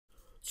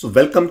So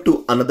welcome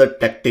to another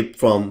tech tip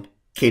from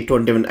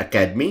K21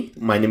 Academy.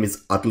 My name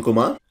is Atul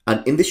Kumar,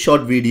 and in this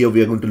short video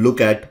we are going to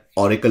look at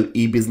Oracle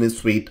E-Business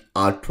Suite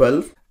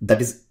R12,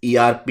 that is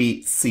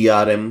ERP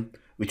CRM,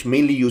 which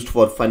mainly used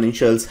for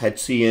financials,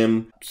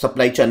 HCM,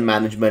 supply chain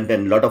management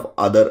and a lot of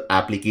other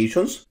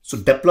applications. So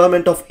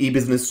deployment of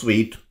E-Business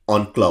Suite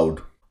on cloud,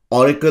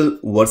 Oracle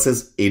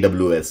versus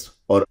AWS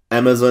or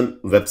Amazon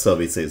Web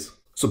Services.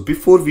 So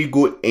before we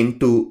go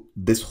into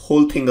this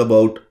whole thing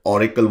about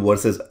Oracle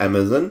versus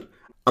Amazon,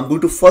 I'm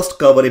going to first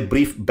cover a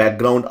brief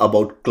background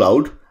about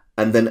cloud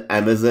and then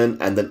Amazon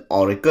and then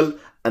Oracle,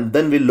 and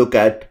then we'll look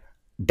at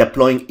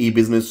deploying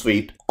E-Business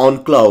Suite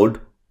on cloud,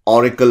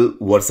 Oracle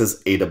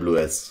versus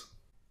AWS.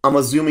 I'm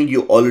assuming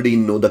you already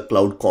know the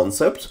cloud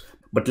concepts,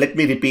 but let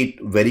me repeat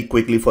very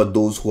quickly for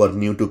those who are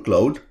new to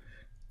cloud.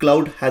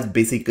 Cloud has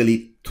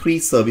basically three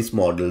service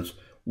models.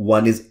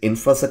 One is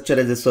infrastructure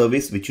as a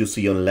service, which you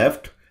see on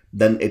left.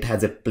 Then it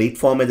has a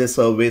platform as a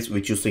service,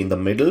 which you see in the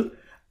middle,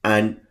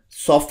 and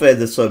software as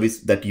a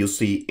service that you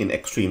see in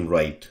extreme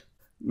right.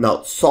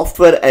 Now,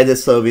 software as a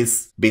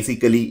service,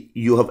 basically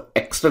you have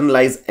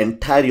externalized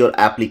entire your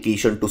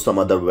application to some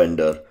other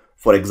vendor.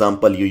 For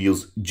example, you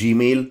use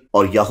Gmail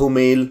or Yahoo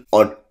Mail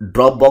or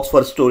Dropbox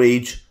for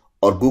storage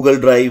or Google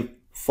Drive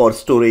for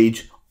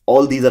storage.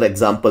 All these are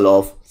example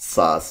of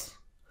SaaS.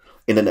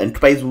 In an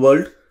enterprise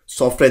world,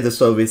 software as a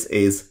service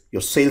is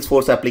your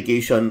Salesforce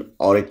application,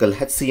 Oracle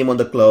HCM on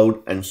the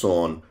cloud, and so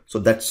on. So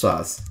that's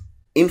SaaS.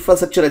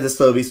 Infrastructure as a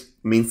service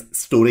means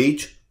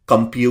storage,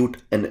 compute,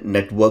 and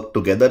network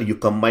together. You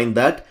combine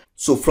that.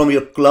 So from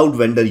your cloud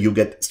vendor, you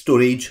get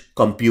storage,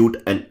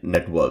 compute, and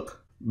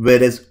network.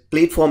 Whereas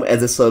platform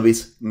as a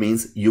service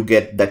means you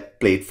get that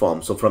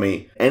platform. So from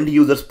a end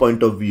user's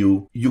point of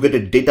view, you get a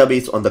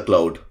database on the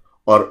cloud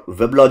or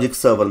WebLogic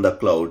server on the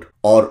cloud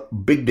or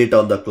big data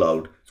on the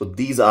cloud. So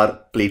these are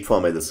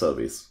platform as a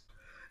service.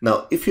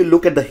 Now, if you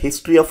look at the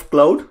history of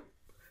cloud,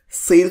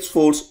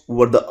 Salesforce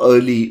were the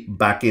early,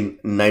 back in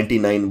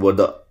 99, were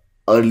the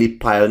early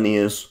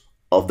pioneers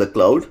of the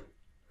cloud.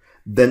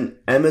 Then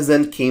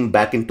Amazon came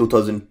back in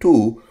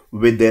 2002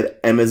 with their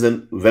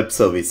Amazon Web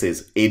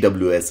Services,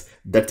 AWS.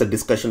 That's a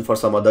discussion for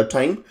some other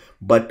time.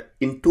 But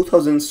in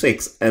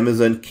 2006,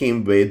 Amazon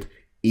came with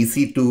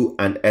EC2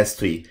 and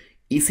S3.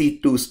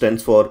 EC2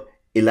 stands for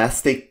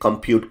Elastic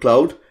Compute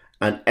Cloud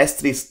and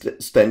S3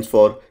 stands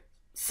for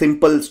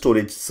Simple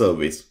Storage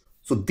Service.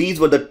 So these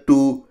were the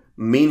two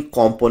main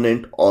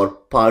component or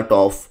part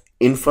of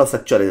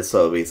infrastructure as a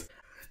service.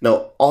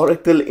 Now,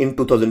 Oracle in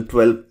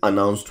 2012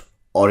 announced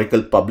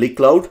Oracle Public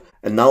Cloud,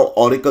 and now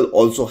Oracle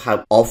also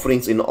have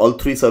offerings in all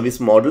three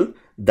service model.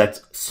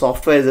 That's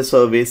software as a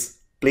service,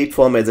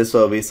 platform as a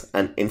service,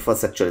 and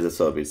infrastructure as a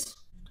service.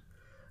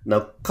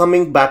 Now,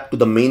 coming back to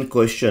the main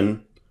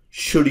question,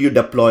 should you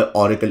deploy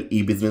Oracle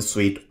E-Business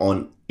Suite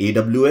on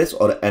AWS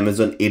or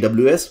Amazon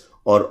AWS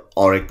or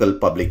Oracle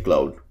Public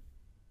Cloud?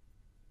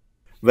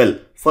 Well,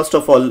 first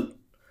of all,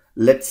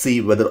 let's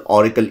see whether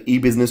Oracle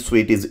E-Business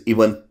Suite is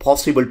even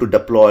possible to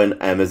deploy on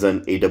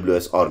Amazon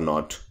AWS or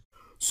not.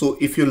 So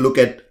if you look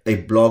at a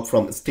blog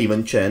from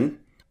Steven Chen,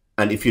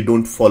 and if you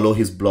don't follow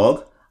his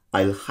blog,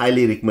 I'll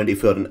highly recommend,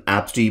 if you're an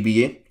Apps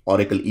DBA,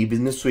 Oracle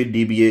E-Business Suite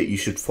DBA, you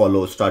should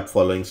start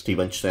following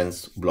Steven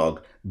Chen's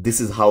blog.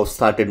 This is how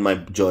started my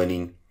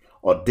journey,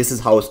 or this is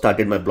how I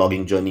started my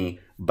blogging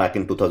journey back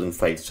in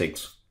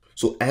 2005-06.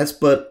 So as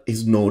per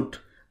his note,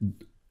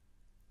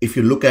 if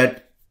you look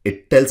at,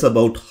 it tells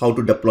about how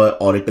to deploy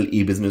Oracle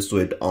E-Business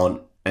Suite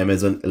on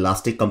Amazon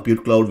Elastic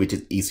Compute Cloud, which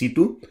is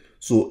EC2.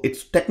 So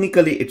it's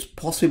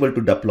possible to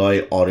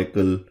deploy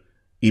Oracle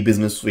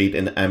E-Business Suite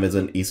in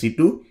Amazon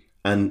EC2.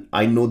 And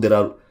I know there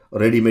are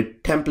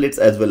ready-made templates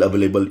as well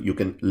available. You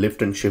can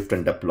lift and shift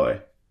and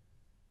deploy.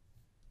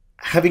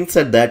 Having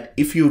said that,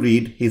 if you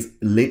read his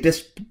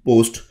latest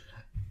post,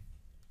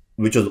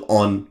 which was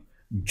on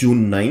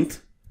June 9th,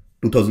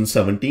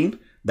 2017,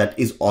 that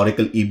is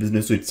Oracle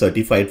E-Business Suite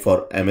certified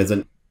for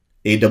Amazon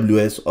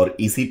AWS or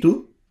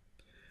EC2?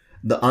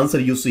 The answer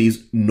you see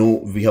is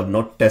no, we have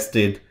not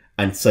tested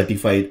and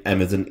certified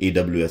Amazon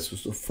AWS.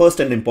 So first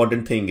and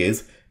important thing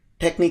is,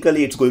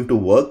 technically it's going to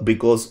work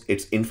because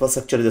it's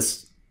infrastructure as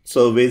a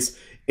service,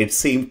 it's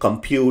same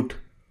compute,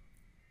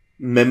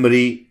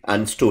 memory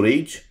and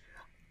storage.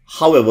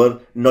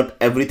 However, not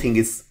everything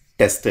is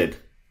tested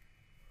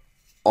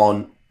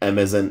on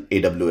Amazon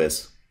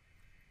AWS.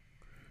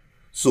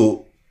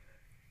 So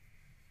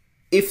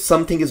if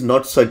something is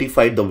not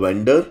certified, the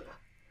vendor,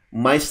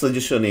 my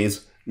suggestion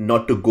is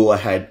not to go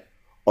ahead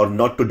or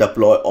not to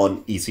deploy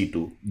on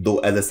EC2, though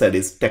as I said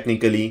is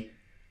technically,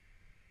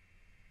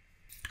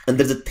 and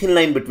there's a thin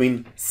line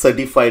between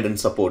certified and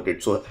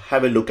supported. So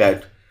have a look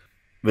at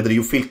whether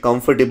you feel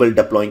comfortable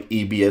deploying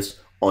EBS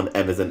on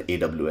Amazon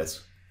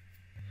AWS.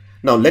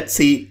 Now let's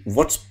see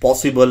what's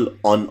possible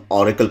on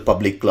Oracle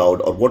Public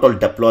Cloud, or what all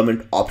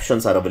deployment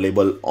options are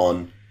available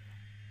on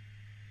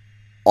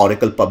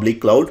Oracle Public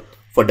Cloud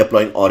for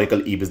deploying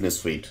Oracle E-Business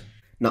Suite.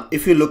 Now,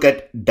 if you look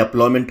at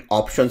deployment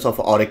options of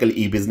Oracle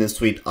E-Business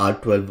Suite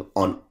R12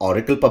 on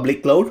Oracle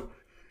Public Cloud,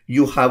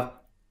 you have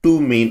two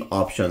main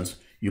options.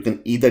 you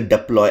can either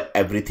deploy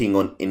everything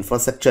on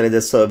infrastructure as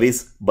a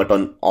service, but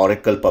on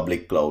Oracle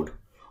public cloud,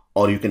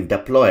 or you can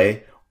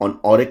deploy on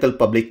Oracle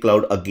public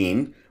cloud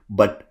again,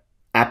 but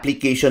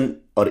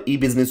application or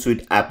e-business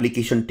suite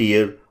application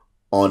tier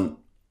on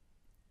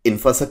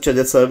infrastructure as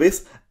a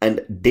service,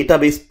 and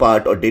database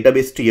part or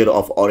database tier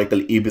of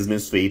Oracle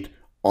e-business suite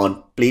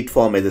on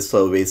platform as a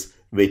service,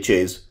 which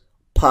is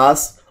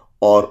PaaS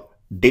or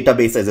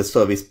database as a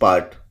service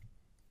part.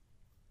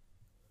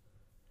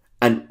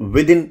 And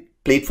within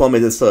platform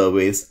as a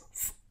service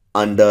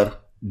under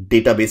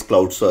database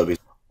cloud service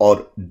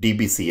or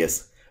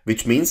DBCS,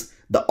 which means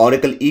the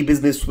Oracle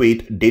e-business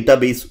suite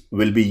database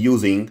will be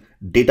using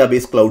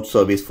database cloud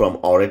service from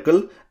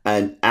Oracle,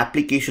 and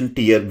application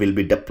tier will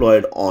be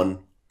deployed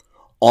on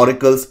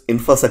Oracle's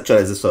infrastructure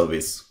as a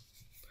service.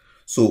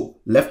 So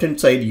left hand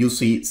side you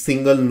see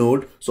single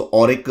node. So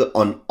Oracle,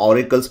 on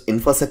Oracle's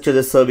infrastructure as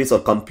a service or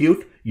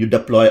compute, you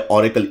deploy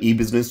Oracle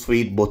e-business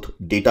suite, both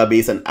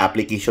database and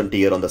application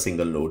tier on the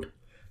single node.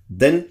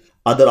 Then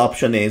other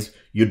option is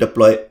you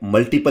deploy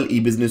multiple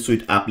e-business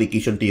suite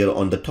application tier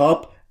on the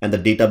top and the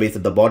database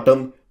at the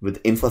bottom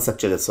with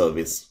infrastructure as a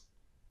service.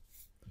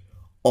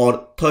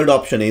 Or third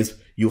option is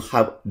you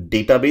have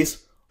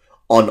database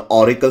on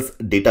Oracle's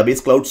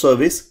database cloud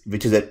service,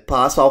 which is a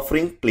PaaS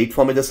offering,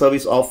 platform as a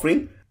service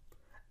offering,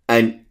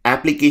 and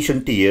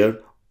application tier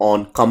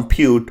on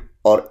compute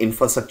or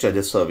infrastructure as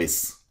a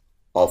service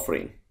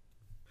offering.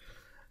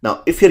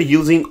 Now, if you're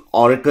using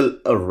Oracle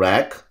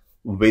RAC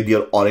with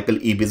your Oracle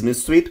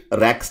e-business suite,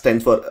 RAC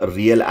stands for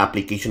Real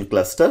Application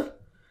Cluster,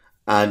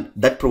 and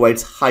that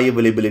provides high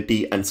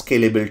availability and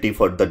scalability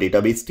for the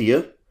database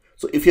tier.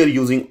 So if you're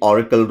using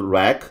Oracle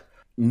RAC,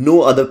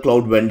 no other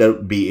cloud vendor,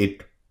 be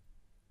it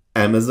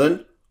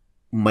Amazon,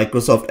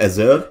 Microsoft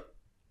Azure,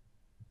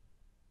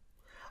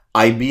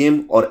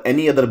 IBM, or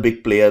any other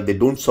big player, they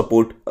don't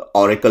support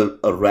Oracle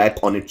RAC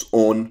on its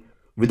own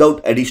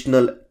without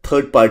additional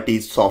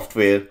third-party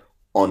software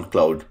on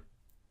cloud.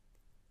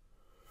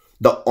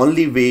 The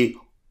only way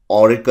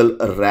Oracle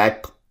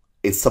RAC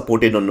is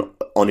supported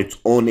on its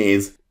own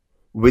is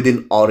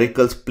within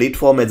Oracle's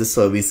platform as a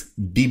service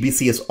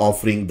DBCS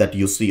offering that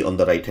you see on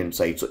the right hand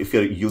side. So if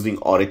you're using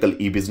Oracle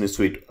e-business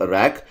suite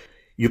RAC,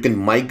 you can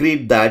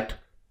migrate that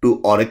to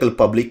Oracle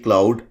public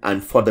cloud,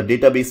 and for the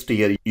database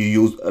tier you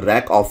use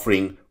RAC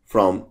offering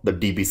from the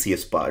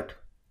DBCS part,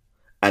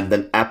 and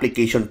then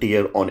application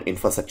tier on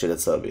infrastructure as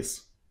a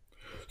service.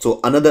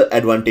 So another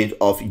advantage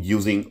of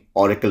using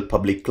Oracle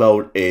public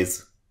cloud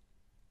is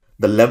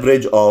the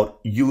leverage or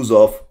use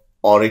of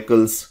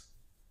Oracle's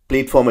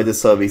platform as a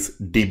service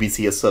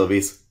DBCS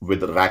service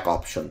with RAC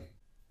option.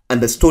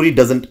 And the story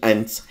doesn't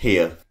end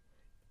here.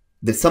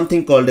 There's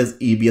something called as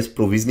EBS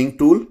provisioning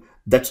tool,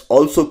 that's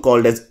also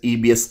called as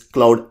EBS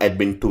Cloud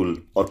Admin Tool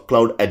or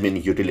Cloud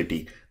Admin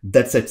Utility.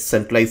 That's a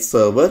centralized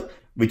server,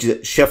 which is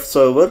a Chef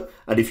server.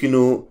 And if you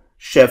know,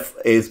 Chef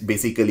is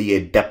basically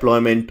a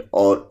deployment,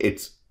 or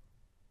it's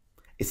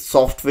a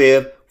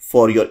software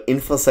for your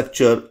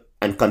infrastructure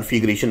and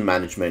configuration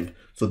management.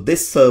 So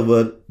this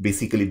server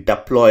basically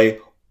deploy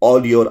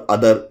all your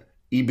other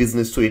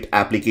e-business suite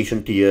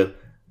application tier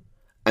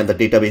and the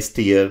database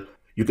tier.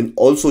 You can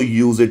also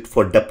use it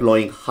for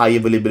deploying high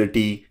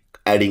availability,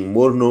 adding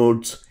more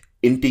nodes,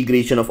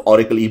 integration of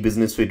Oracle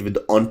e-business suite with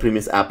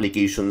on-premise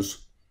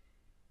applications,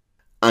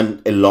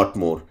 and a lot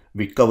more.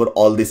 We cover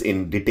all this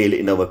in detail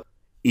in our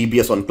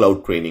EBS on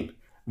Cloud training.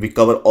 We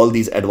cover all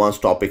these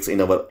advanced topics in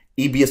our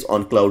EBS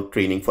on Cloud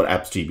training for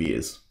Apps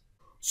DBAs.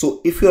 So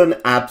if you're an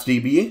Apps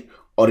DBA,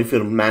 or if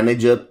you're a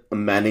manager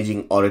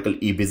managing Oracle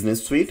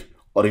e-business suite,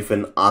 or if you're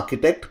an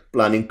architect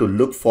planning to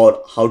look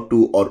for how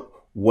to or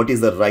what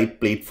is the right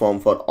platform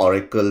for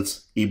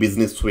Oracle's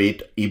e-business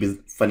suite,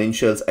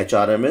 financials,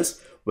 HRMS,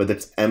 whether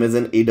it's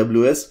Amazon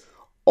AWS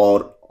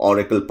or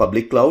Oracle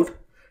public cloud,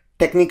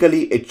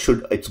 technically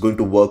it's going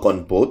to work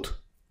on both.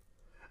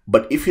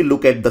 But if you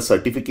look at the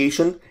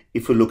certification,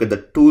 if you look at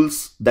the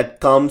tools that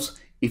comes,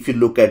 if you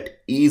look at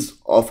ease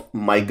of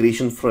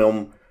migration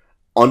from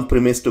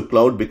on-premise to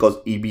cloud, because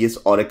EBS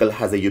Oracle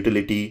has a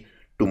utility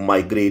to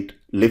migrate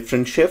lift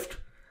and shift.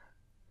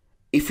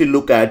 If you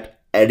look at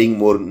adding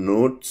more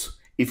nodes,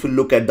 if you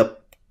look at the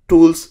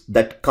tools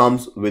that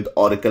comes with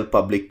Oracle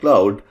public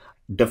cloud,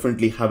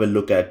 definitely have a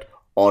look at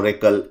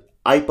Oracle.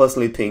 I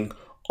personally think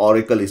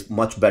Oracle is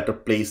much better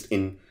placed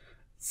in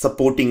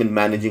supporting and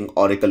managing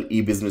Oracle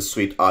e-business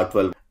suite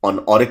R12 on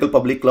Oracle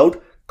public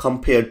cloud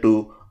compared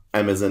to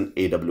Amazon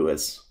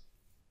AWS.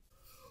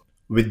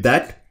 With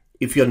that,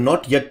 if you're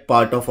not yet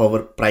part of our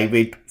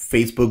private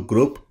Facebook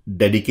group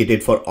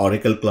dedicated for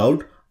Oracle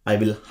Cloud, I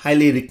will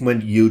highly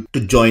recommend you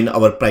to join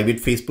our private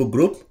Facebook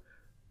group.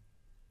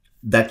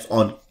 That's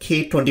on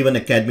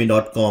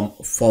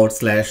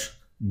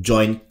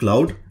k21academy.com/join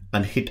cloud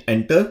and hit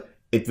enter.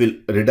 It will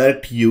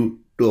redirect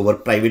you to our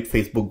private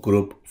Facebook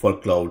group for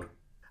cloud.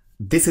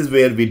 This is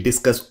where we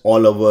discuss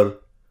all our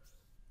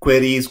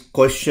queries,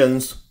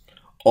 questions,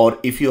 or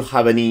if you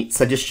have any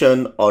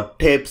suggestion or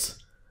tips,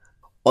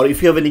 or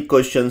if you have any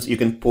questions, you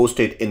can post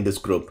it in this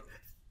group.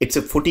 It's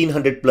a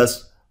 1400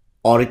 plus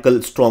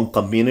Oracle strong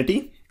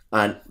community,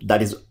 and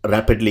that is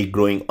rapidly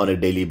growing on a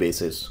daily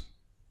basis.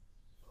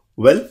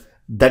 Well,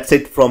 that's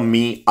it from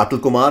me,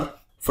 Atul Kumar,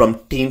 from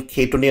Team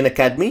K21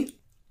 Academy.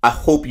 I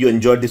hope you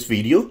enjoyed this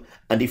video,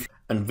 and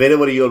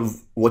wherever you're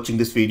watching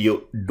this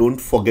video,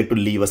 don't forget to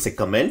leave us a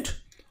comment.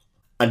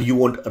 And you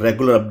want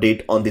regular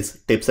update on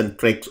these tips and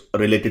tricks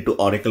related to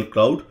Oracle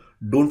Cloud,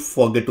 don't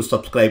forget to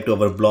subscribe to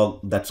our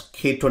blog. That's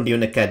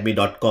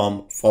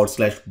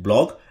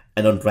k21academy.com/blog.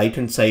 And on right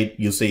hand side,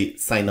 you say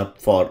sign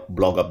up for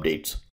blog updates.